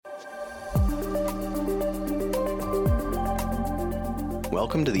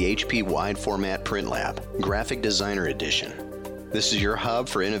Welcome to the HP Wide Format Print Lab, Graphic Designer Edition. This is your hub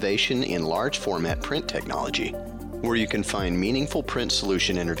for innovation in large format print technology, where you can find meaningful print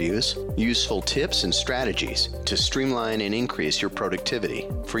solution interviews, useful tips and strategies to streamline and increase your productivity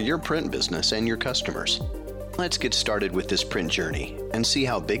for your print business and your customers. Let's get started with this print journey and see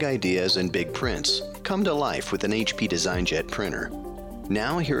how big ideas and big prints come to life with an HP DesignJet printer.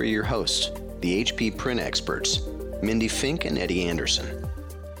 Now here are your hosts, the HP print experts, Mindy Fink and Eddie Anderson.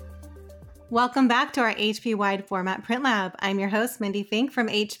 Welcome back to our HP Wide Format Print Lab. I'm your host, Mindy Fink from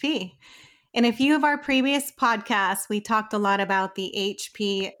HP. In a few of our previous podcasts, we talked a lot about the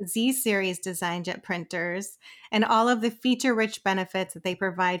HP Z-Series DesignJet printers and all of the feature-rich benefits that they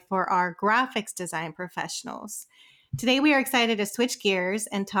provide for our graphics design professionals. Today, we are excited to switch gears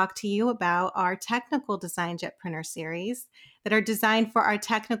and talk to you about our technical DesignJet printer series that are designed for our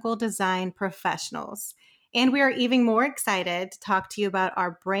technical design professionals. And we are even more excited to talk to you about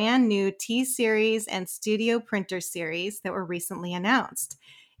our brand new T-Series and Studio Printer series that were recently announced.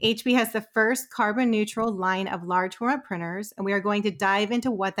 HP has the first carbon neutral line of large format printers, and we are going to dive into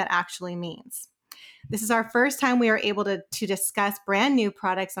what that actually means. This is our first time we are able to discuss brand new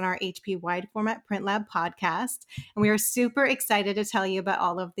products on our HP Wide Format Print Lab podcast, and we are super excited to tell you about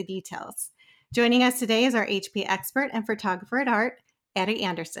all of the details. Joining us today is our HP expert and photographer at art, Eddie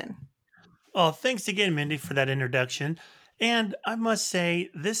Anderson. Well, thanks again, Mindy, for that introduction. And I must say,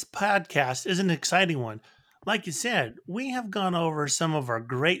 this podcast is an exciting one. Like you said, we have gone over some of our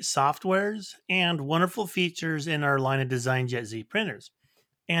great softwares and wonderful features in our line of DesignJet Z printers.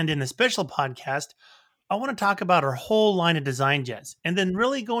 And in the special podcast, I want to talk about our whole line of DesignJets and then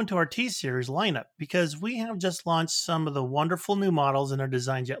really go into our T-Series lineup because we have just launched some of the wonderful new models in our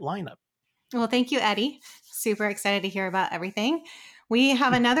DesignJet lineup. Well, thank you, Eddie. Super excited to hear about everything. We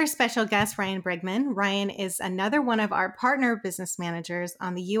have another special guest, Ryan Brigman. Ryan is another one of our partner business managers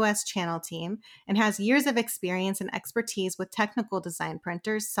on the U.S. channel team and has years of experience and expertise with technical design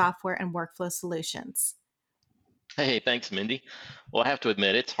printers, software, and workflow solutions. Hey, thanks, Mindy. Well, I have to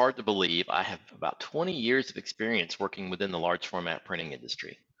admit, it's hard to believe I have about 20 years of experience working within the large format printing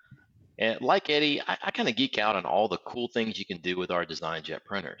industry. And like Eddie, I kind of geek out on all the cool things you can do with our DesignJet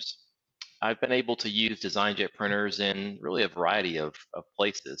printers. I've been able to use DesignJet printers in really a variety of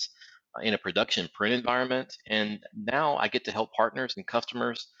places in a production print environment. And now I get to help partners and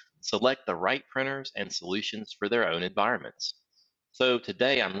customers select the right printers and solutions for their own environments. So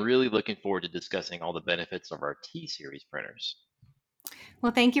today I'm really looking forward to discussing all the benefits of our T-Series printers.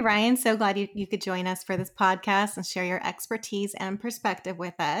 Well, thank you, Ryan. So glad you could join us for this podcast and share your expertise and perspective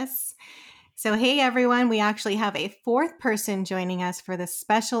with us. So, hey, everyone, we actually have a fourth person joining us for this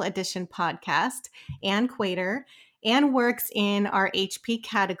special edition podcast, Ann Quater. Ann works in our HP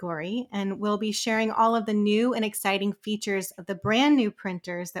category and will be sharing all of the new and exciting features of the brand new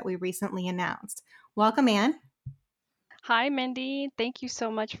printers that we recently announced. Welcome, Ann. Hi, Mindy. Thank you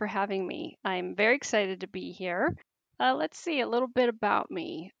so much for having me. I'm very excited to be here. Let's see a little bit about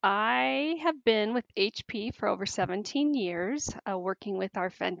me. I have been with HP for over 17 years, working with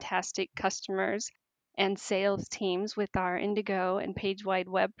our fantastic customers and sales teams with our Indigo and PageWide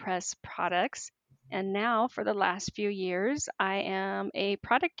WebPress products. And now, for the last few years, I am a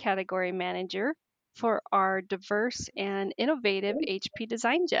product category manager for our diverse and innovative HP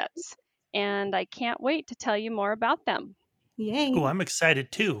DesignJets. And I can't wait to tell you more about them. Yay. Oh, I'm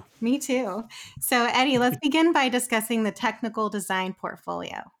excited too. Me too. So, Eddie, let's begin by discussing the technical design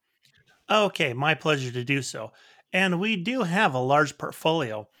portfolio. Okay, my pleasure to do so. And we do have a large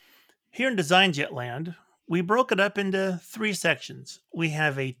portfolio. Here in DesignJet land, we broke it up into three sections. We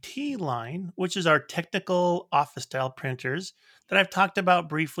have a T line, which is our technical office style printers that I've talked about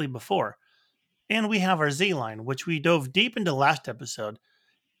briefly before. And we have our Z line, which we dove deep into last episode.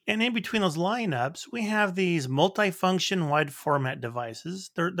 And in between those lineups, we have these multifunction wide format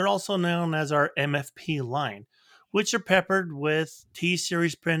devices. They're also known as our MFP line, which are peppered with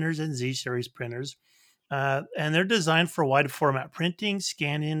T-Series printers and Z-Series printers. And they're designed for wide format printing,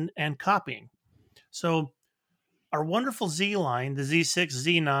 scanning, and copying. So our wonderful Z line, the Z6,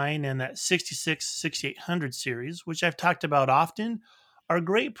 Z9, and that 66, 6800 series, which I've talked about often, are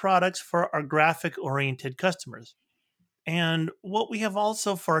great products for our graphic-oriented customers. And what we have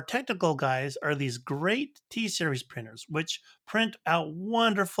also for our technical guys are these great T-Series printers, which print out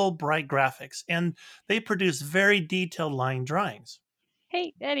wonderful, bright graphics, and they produce very detailed line drawings.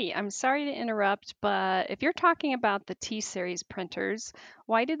 Hey, Eddie, I'm sorry to interrupt, but if you're talking about the T-Series printers,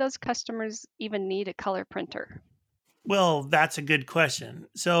 why do those customers even need a color printer? Well, that's a good question.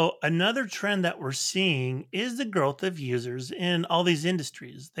 So another trend that we're seeing is the growth of users in all these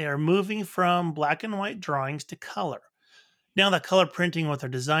industries. They are moving from black and white drawings to color. Now that color printing with our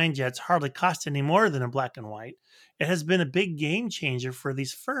design jets hardly costs any more than a black and white, it has been a big game changer for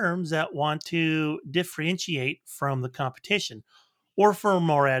these firms that want to differentiate from the competition, or for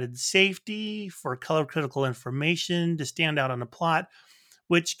more added safety, for color critical information to stand out on a plot,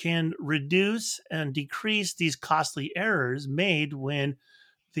 which can reduce and decrease these costly errors made when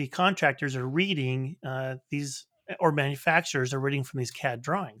the contractors are reading these, or manufacturers are reading from these CAD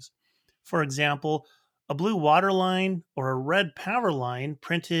drawings. For example, a blue water line or a red power line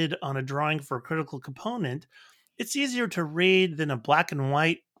printed on a drawing for a critical component, it's easier to read than a black and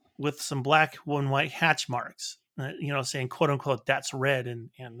white with some black and white hatch marks, saying quote unquote, that's red and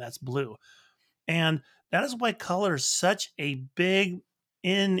that's blue. And that is why color is such a big,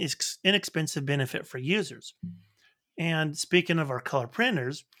 inexpensive benefit for users. And speaking of our color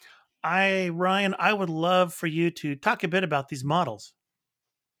printers, Ryan, I would love for you to talk a bit about these models.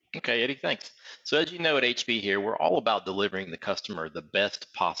 Okay, Eddie, thanks. So as you know at HP here, we're all about delivering the customer the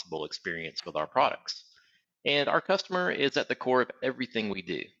best possible experience with our products. And our customer is at the core of everything we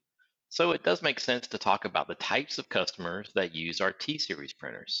do. So it does make sense to talk about the types of customers that use our T-Series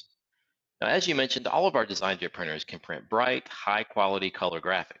printers. Now, as you mentioned, all of our DesignJet printers can print bright, high-quality color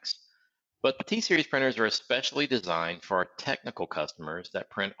graphics. But the T-Series printers are especially designed for our technical customers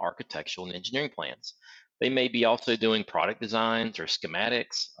that print architectural and engineering plans. They may be also doing product designs or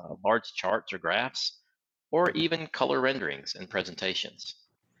schematics, large charts or graphs, or even color renderings and presentations.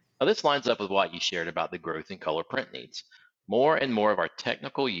 Now, this lines up with what you shared about the growth in color print needs. More and more of our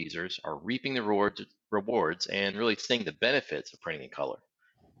technical users are reaping the rewards and really seeing the benefits of printing in color.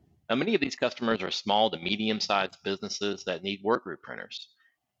 Now, many of these customers are small to medium-sized businesses that need workgroup printers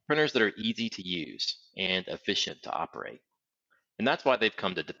that are easy to use and efficient to operate. And that's why they've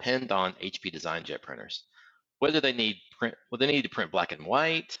come to depend on HP DesignJet printers. Whether they need to print black and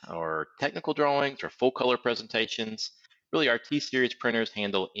white or technical drawings or full color presentations, really our T-Series printers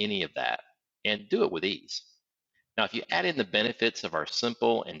handle any of that and do it with ease. Now, if you add in the benefits of our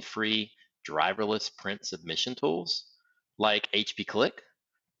simple and free driverless print submission tools like HP Click,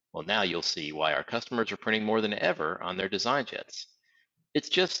 well, now you'll see why our customers are printing more than ever on their design jets. It's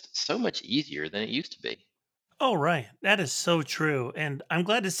just so much easier than it used to be. Oh, right. That is so true. And I'm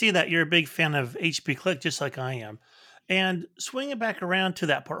glad to see that you're a big fan of HP Click, just like I am. And swinging back around to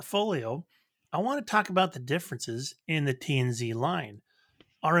that portfolio, I want to talk about the differences in the T and Z line.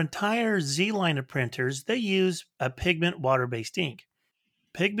 Our entire Z line of printers, they use a pigment water-based ink.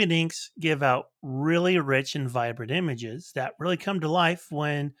 Pigment inks give out really rich and vibrant images that really come to life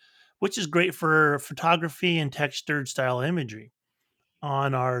which is great for photography and textured style imagery.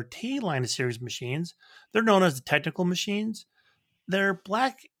 On our T line of series machines, they're known as the technical machines. Their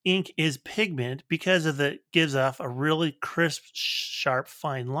black ink is pigment because of it gives off a really crisp, sharp,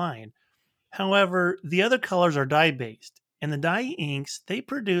 fine line. However, the other colors are dye-based, and the dye inks, they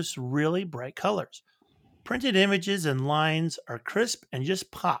produce really bright colors. Printed images and lines are crisp and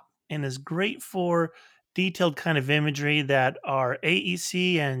just pop, and is great for detailed kind of imagery that our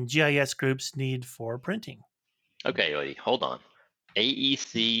AEC and GIS groups need for printing. Okay, Eddie, hold on.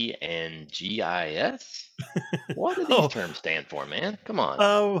 AEC and GIS? What do these Oh, terms stand for, man? Come on.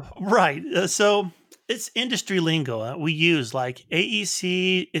 oh, right. So it's industry lingo we use, like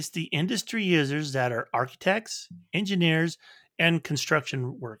AEC. It's the industry users that are architects, engineers, and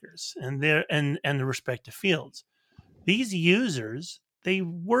construction workers, and the respective fields. These users, they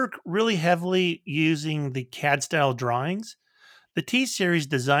work really heavily using the CAD style drawings. The T-Series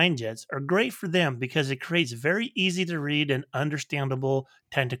design jets are great for them because it creates very easy to read and understandable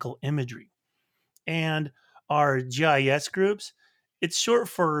technical imagery. And our GIS groups, it's short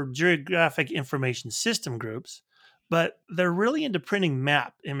for Geographic Information System groups, but they're really into printing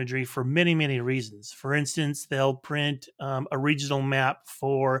map imagery for many, many reasons. For instance, they'll print a regional map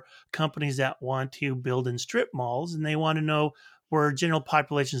for companies that want to build in strip malls and they want to know where general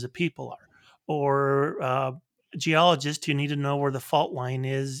populations of people are, or geologists who need to know where the fault line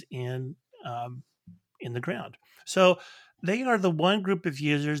is in the ground. So they are the one group of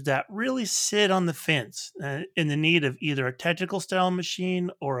users that really sit on the fence in the need of either a technical style machine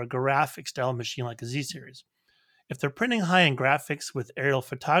or a graphic style machine like a Z series. If they're printing high-end graphics with aerial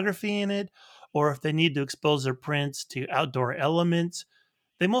photography in it, or if they need to expose their prints to outdoor elements,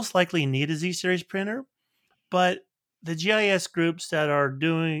 they most likely need a Z series printer. But the GIS groups that are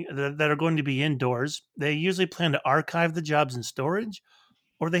going to be indoors, they usually plan to archive the jobs in storage,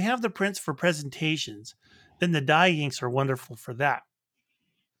 or they have the prints for presentations. Then the dye inks are wonderful for that.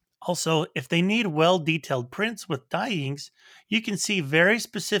 Also, if they need well-detailed prints with dye inks, you can see very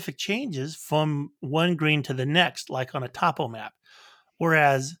specific changes from one green to the next, like on a topo map.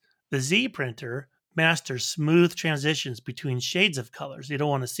 Whereas the Z printer, master smooth transitions between shades of colors. You don't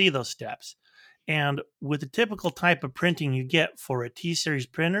want to see those steps. And with the typical type of printing you get for a T-Series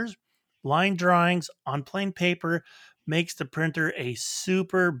printers, line drawings on plain paper makes the printer a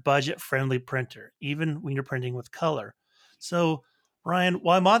super budget-friendly printer, even when you're printing with color. So, Ryan,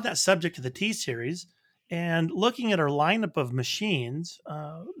 while I'm on that subject of the T-Series, and looking at our lineup of machines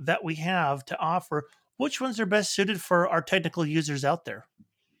that we have to offer, which ones are best suited for our technical users out there?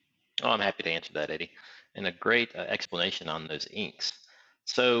 Oh, I'm happy to answer that, Eddie, and a great explanation on those inks.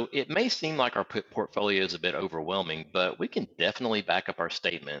 So it may seem like our portfolio is a bit overwhelming, but we can definitely back up our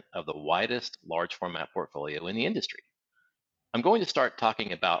statement of the widest large format portfolio in the industry. I'm going to start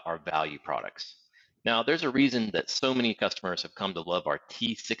talking about our value products. Now, there's a reason that so many customers have come to love our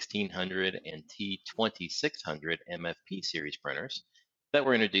T1600 and T2600 MFP series printers that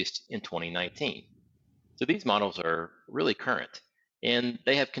were introduced in 2019. So these models are really current, and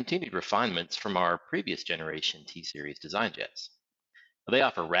they have continued refinements from our previous generation T-Series design jets. They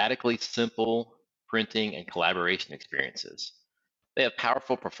offer radically simple printing and collaboration experiences. They have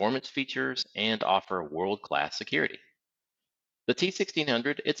powerful performance features and offer world-class security. The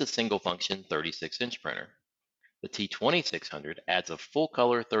T1600, it's a single function 36-inch printer. The T2600 adds a full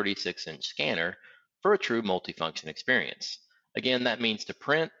color 36-inch scanner for a true multifunction experience. Again, that means to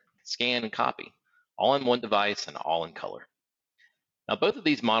print, scan, and copy, all in one device and all in color. Now, both of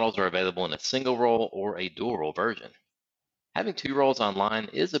these models are available in a single roll or a dual roll version. Having two rolls online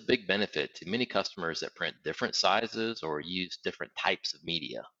is a big benefit to many customers that print different sizes or use different types of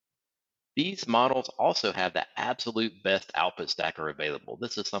media. These models also have the absolute best output stacker available.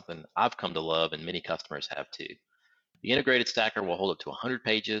 This is something I've come to love and many customers have too. The integrated stacker will hold up to 100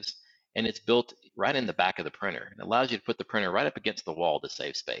 pages, and it's built right in the back of the printer. It allows you to put the printer right up against the wall to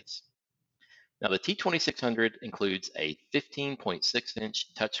save space. Now, the T2600 includes a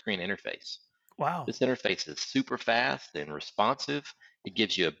 15.6-inch touchscreen interface. Wow. This interface is super fast and responsive. It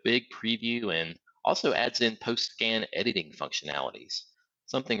gives you a big preview and also adds in post-scan editing functionalities,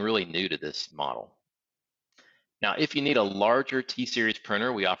 something really new to this model. Now, if you need a larger T-Series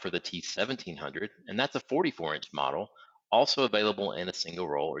printer, we offer the T1700, and that's a 44-inch model, also available in a single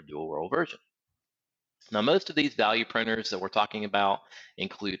roll or dual roll version. Now, most of these value printers that we're talking about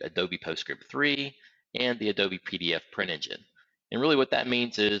include Adobe PostScript 3 and the Adobe PDF print engine. And really what that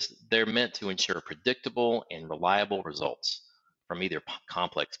means is they're meant to ensure predictable and reliable results from either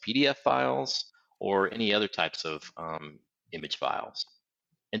complex PDF files or any other types of image files.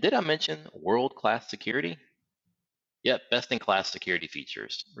 And did I mention world-class security? Yep, best-in-class security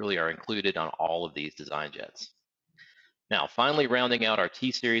features really are included on all of these design jets. Now, finally rounding out our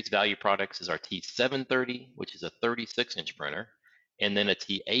T-Series value products is our T730, which is a 36-inch printer, and then a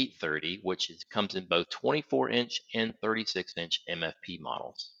T830, which comes in both 24-inch and 36-inch MFP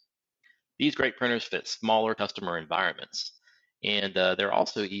models. These great printers fit smaller customer environments, and they're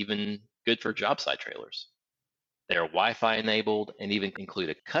also even good for job site trailers. They're Wi-Fi enabled and even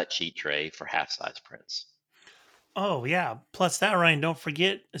include a cut sheet tray for half-size prints. Oh, yeah. Plus that, Ryan, don't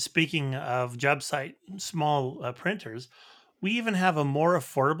forget, speaking of job site small printers, we even have a more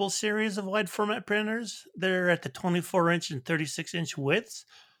affordable series of wide format printers. They're at the 24-inch and 36-inch widths.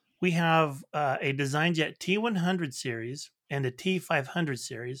 We have a DesignJet T100 series and a T500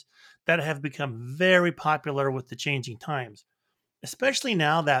 series that have become very popular with the changing times, especially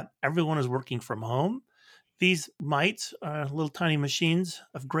now that everyone is working from home. These mites, little tiny machines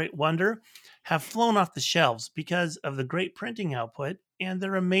of great wonder, have flown off the shelves because of the great printing output and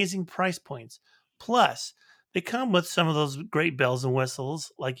their amazing price points. Plus, they come with some of those great bells and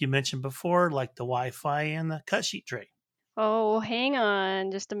whistles, like you mentioned before, like the Wi-Fi and the cut sheet tray. Oh, hang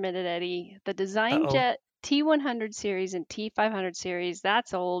on just a minute, Eddie. The Uh-oh. DesignJet T100 series and T500 series,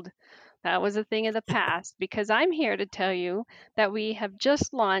 that's old. That was a thing of the past because I'm here to tell you that we have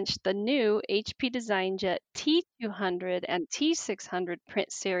just launched the new HP DesignJet T200 and T600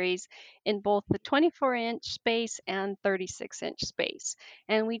 print series in both the 24-inch space and 36-inch space.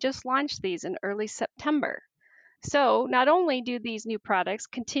 And we just launched these in early September. So, not only do these new products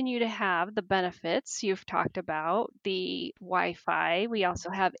continue to have the benefits you've talked about, the Wi Fi, we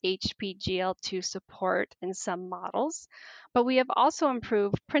also have HP GL2 support in some models, but we have also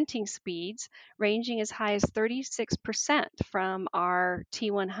improved printing speeds ranging as high as 36% from our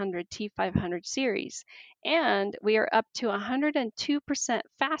T100, T500 series. And we are up to 102%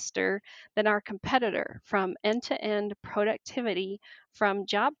 faster than our competitor from end to end productivity from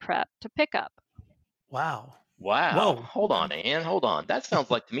job prep to pickup. Wow. Wow, Whoa. hold on, Ann, hold on. That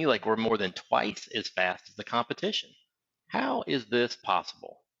sounds like to me like we're more than twice as fast as the competition. How is this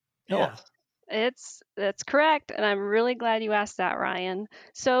possible? Tell Yeah. us. That's correct, and I'm really glad you asked that, Ryan.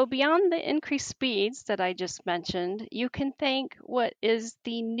 So beyond the increased speeds that I just mentioned, you can thank what is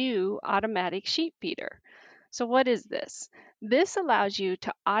the new automatic sheet feeder. So what is this? This allows you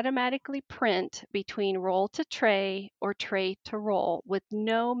to automatically print between roll to tray or tray to roll with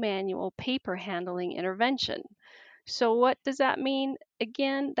no manual paper handling intervention. So what does that mean?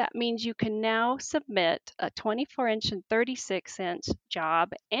 Again, that means you can now submit a 24-inch and 36-inch job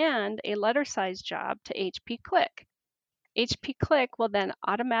and a letter size job to HP Click. HP Click will then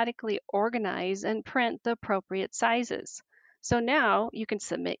automatically organize and print the appropriate sizes. So now you can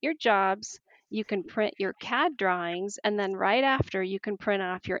submit your jobs, you can print your CAD drawings, and then right after you can print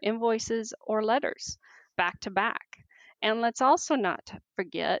off your invoices or letters back to back. And let's also not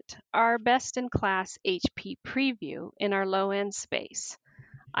forget our best in class HP preview in our low end space.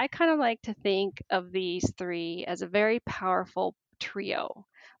 I kind of like to think of these three as a very powerful trio.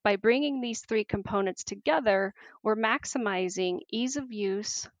 By bringing these three components together, we're maximizing ease of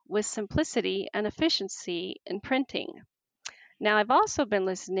use with simplicity and efficiency in printing. Now, I've also been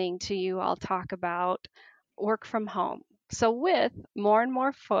listening to you all talk about work from home. So with more and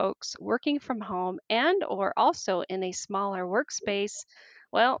more folks working from home and or also in a smaller workspace,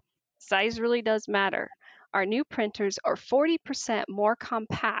 well, size really does matter. Our new printers are 40% more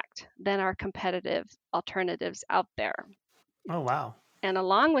compact than our competitive alternatives out there. Oh, wow. And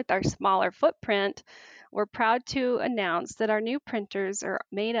along with our smaller footprint, we're proud to announce that our new printers are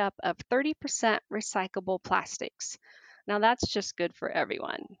made up of 30% recyclable plastics. Now, that's just good for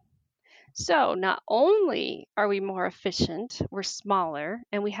everyone. So, not only are we more efficient, we're smaller,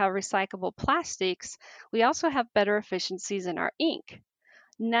 and we have recyclable plastics, we also have better efficiencies in our ink.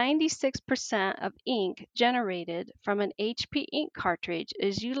 96% of ink generated from an HP ink cartridge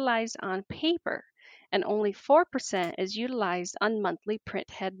is utilized on paper, and only 4% is utilized on monthly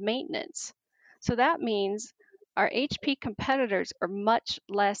printhead maintenance. So that means our HP competitors are much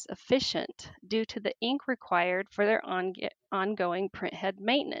less efficient due to the ink required for their ongoing printhead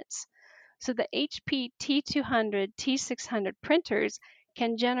maintenance. So the HP T200, T600 printers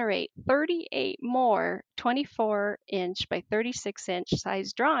can generate 38 more 24-inch by 36-inch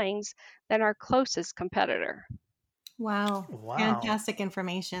size drawings than our closest competitor. Wow. Wow. Fantastic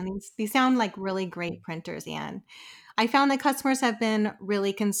information. These sound like really great printers, Anne. I found that customers have been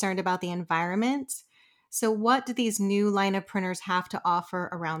really concerned about the environment. So what do these new line of printers have to offer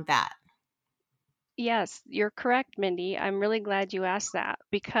around that? Yes, you're correct, Mindy. I'm really glad you asked that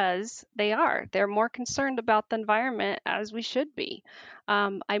because they are. They're more concerned about the environment as we should be.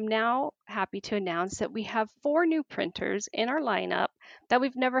 I'm now happy to announce that we have 4 new printers in our lineup that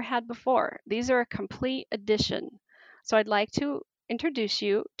we've never had before. These are a complete addition. So I'd like to introduce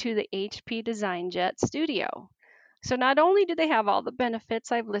you to the HP DesignJet Studio. So not only do they have all the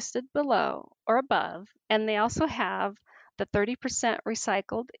benefits I've listed below or above, and they also have the 30%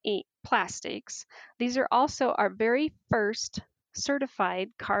 recycled plastics. These are also our very first certified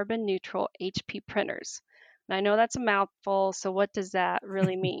carbon neutral HP printers. And I know that's a mouthful, so what does that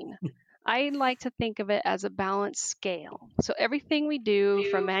really mean? I like to think of it as a balanced scale. So everything we do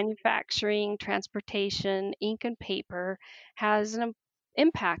from manufacturing, transportation, ink and paper has an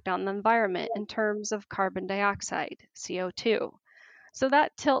impact on the environment in terms of carbon dioxide, CO2. So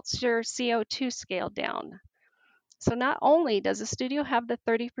that tilts your CO2 scale down. So not only does the studio have the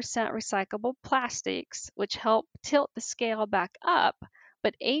 30% recyclable plastics, which help tilt the scale back up,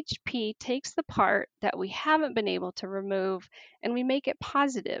 but HP takes the part that we haven't been able to remove and we make it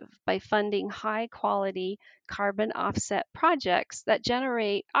positive by funding high quality carbon offset projects that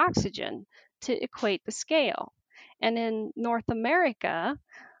generate oxygen to equate the scale. And in North America,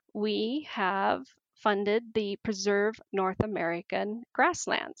 we have funded the Preserve North American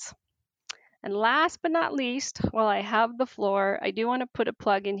Grasslands. And last but not least, while I have the floor, I do want to put a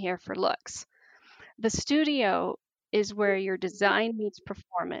plug in here for looks. The studio is where your design meets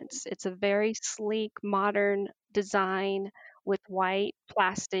performance. It's a very sleek, modern design with white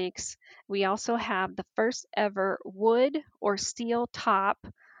plastics. We also have the first ever wood or steel top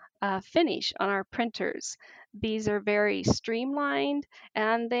finish on our printers. These are very streamlined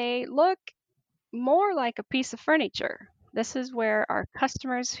and they look more like a piece of furniture. This is where our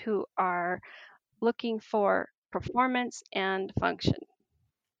customers who are looking for performance and function.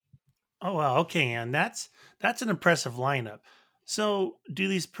 Oh, wow. Okay, and that's an impressive lineup. So, do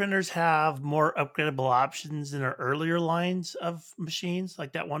these printers have more upgradable options than our earlier lines of machines,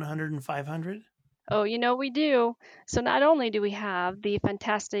 like that 100 and 500? Oh, we do. So not only do we have the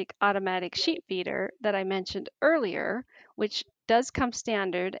fantastic automatic sheet feeder that I mentioned earlier, which does come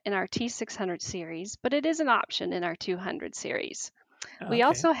standard in our T600 series, but it is an option in our 200 series. We Okay.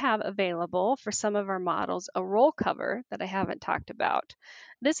 also have available for some of our models a roll cover that I haven't talked about.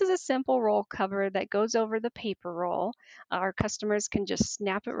 This is a simple roll cover that goes over the paper roll. Our customers can just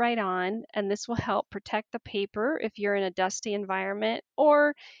snap it right on, and this will help protect the paper if you're in a dusty environment,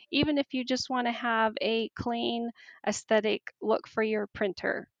 or even if you just want to have a clean, aesthetic look for your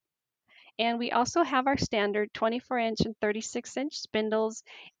printer. And we also have our standard 24-inch and 36-inch spindles,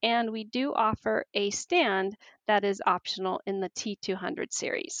 and we do offer a stand that is optional in the T200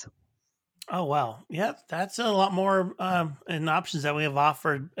 series. Oh wow, yeah, that's a lot more in options that we have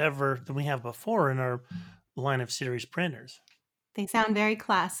offered ever than we have before in our line of series printers. They sound very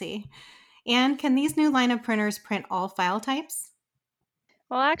classy. And can these new line of printers print all file types?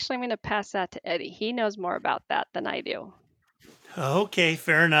 Well, actually, I'm going to pass that to Eddie. He knows more about that than I do. Okay,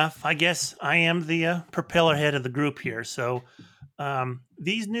 fair enough. I guess I am the propeller head of the group here. So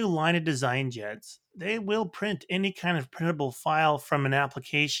these new line of design jets, they will print any kind of printable file from an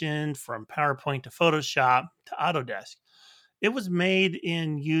application, from PowerPoint to Photoshop to Autodesk. It was made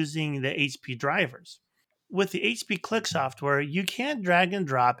in using the HP drivers. With the HP Click software, you can drag and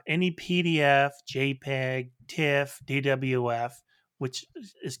drop any PDF, JPEG, TIFF, DWF, which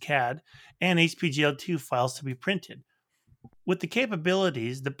is CAD, and HPGL2 files to be printed. With the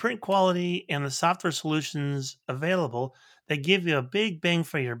capabilities, the print quality, and the software solutions available, they give you a big bang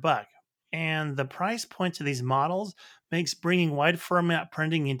for your buck. And the price points of these models makes bringing wide format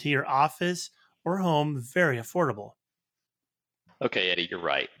printing into your office or home very affordable. Okay, Eddie, you're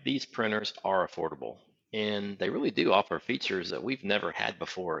right. These printers are affordable, and they really do offer features that we've never had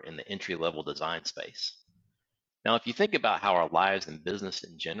before in the entry-level design space. Now, if you think about how our lives and business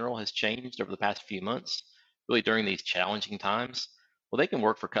in general has changed over the past few months, really during these challenging times, well, they can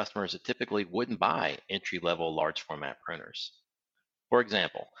work for customers that typically wouldn't buy entry-level large format printers. For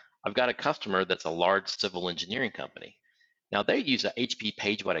example, I've got a customer that's a large civil engineering company. Now, they use a HP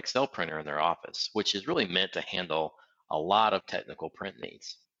PageWide Excel printer in their office, which is really meant to handle a lot of technical print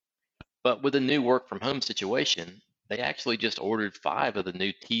needs. But with the new work from home situation, they actually just ordered 5 of the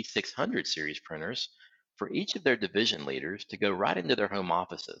new T600 series printers for each of their division leaders to go right into their home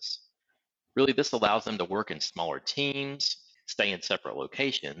offices. Really, this allows them to work in smaller teams, stay in separate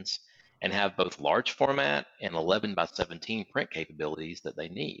locations, and have both large format and 11 by 17 print capabilities that they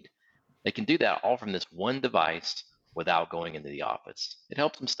need. They can do that all from this one device without going into the office. It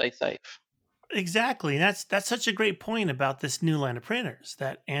helps them stay safe. Exactly. And that's such a great point about this new line of printers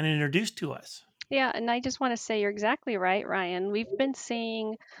that Anna introduced to us. Yeah, and I just want to say you're exactly right, Ryan. We've been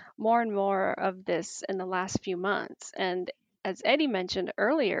seeing more and more of this in the last few months. And as Eddie mentioned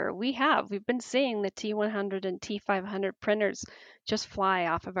earlier, we've been seeing the T100 and T500 printers just fly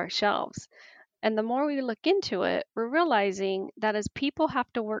off of our shelves. And the more we look into it, we're realizing that as people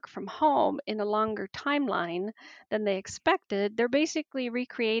have to work from home in a longer timeline than they expected, they're basically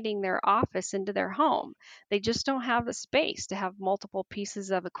recreating their office into their home. They just don't have the space to have multiple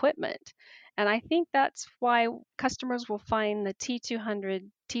pieces of equipment. And I think that's why customers will find the T200,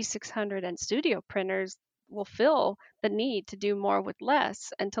 T600, and Studio printers will feel the need to do more with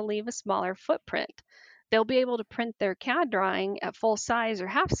less and to leave a smaller footprint. They'll be able to print their CAD drawing at full size or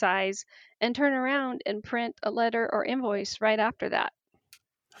half size and turn around and print a letter or invoice right after that.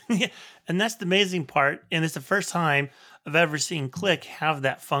 Yeah, and that's the amazing part. And it's the first time I've ever seen Click have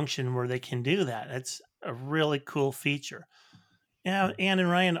that function where they can do that. It's a really cool feature. Yeah, Ann and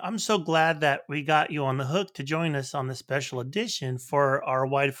Ryan, I'm so glad that we got you on the hook to join us on this special edition for our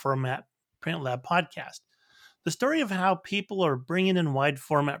wide format print lab podcast. The story of how people are bringing in wide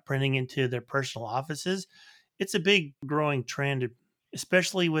format printing into their personal offices, it's a big growing trend,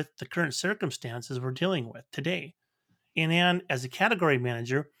 especially with the current circumstances we're dealing with today. And Ann, as a category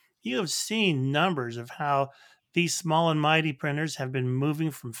manager, you have seen numbers of how these small and mighty printers have been moving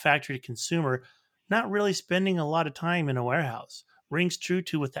from factory to consumer, not really spending a lot of time in a warehouse. Rings true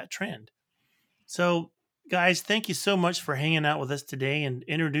to with that trend. So, guys, thank you so much for hanging out with us today and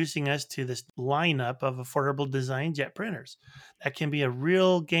introducing us to this lineup of affordable design jet printers that can be a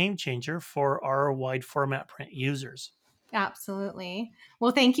real game changer for our wide format print users. Absolutely.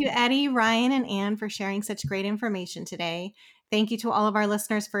 Well, thank you, Eddie, Ryan, and Ann, for sharing such great information today. Thank you to all of our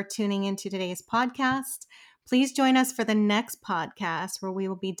listeners for tuning into today's podcast. Please join us for the next podcast where we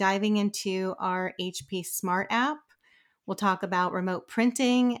will be diving into our HP Smart app. We'll talk about remote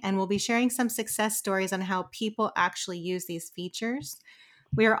printing and we'll be sharing some success stories on how people actually use these features.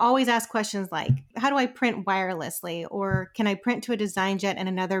 We are always asked questions like, how do I print wirelessly? Or can I print to a design jet in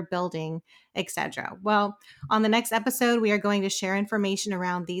another building, etc.? Well, on the next episode, we are going to share information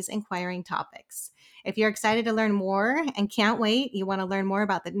around these inquiring topics. If you're excited to learn more and can't wait, you want to learn more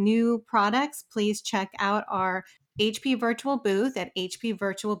about the new products, please check out our HP Virtual Booth at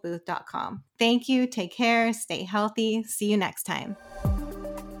hpvirtualbooth.com. Thank you. Take care. Stay healthy. See you next time.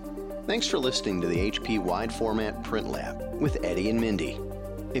 Thanks for listening to the HP Wide Format Print Lab with Eddie and Mindy.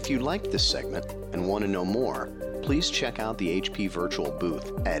 If you liked this segment and want to know more, please check out the HP Virtual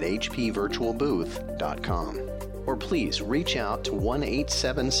Booth at hpvirtualbooth.com. Or please reach out to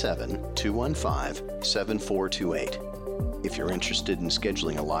 1-877-215-7428. If you're interested in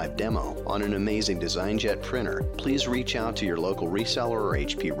scheduling a live demo on an amazing DesignJet printer, please reach out to your local reseller or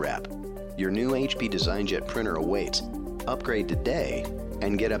HP rep. Your new HP DesignJet printer awaits. Upgrade today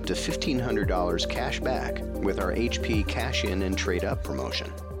and get up to $1,500 cash back with our HP Cash In and Trade Up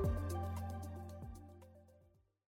promotion.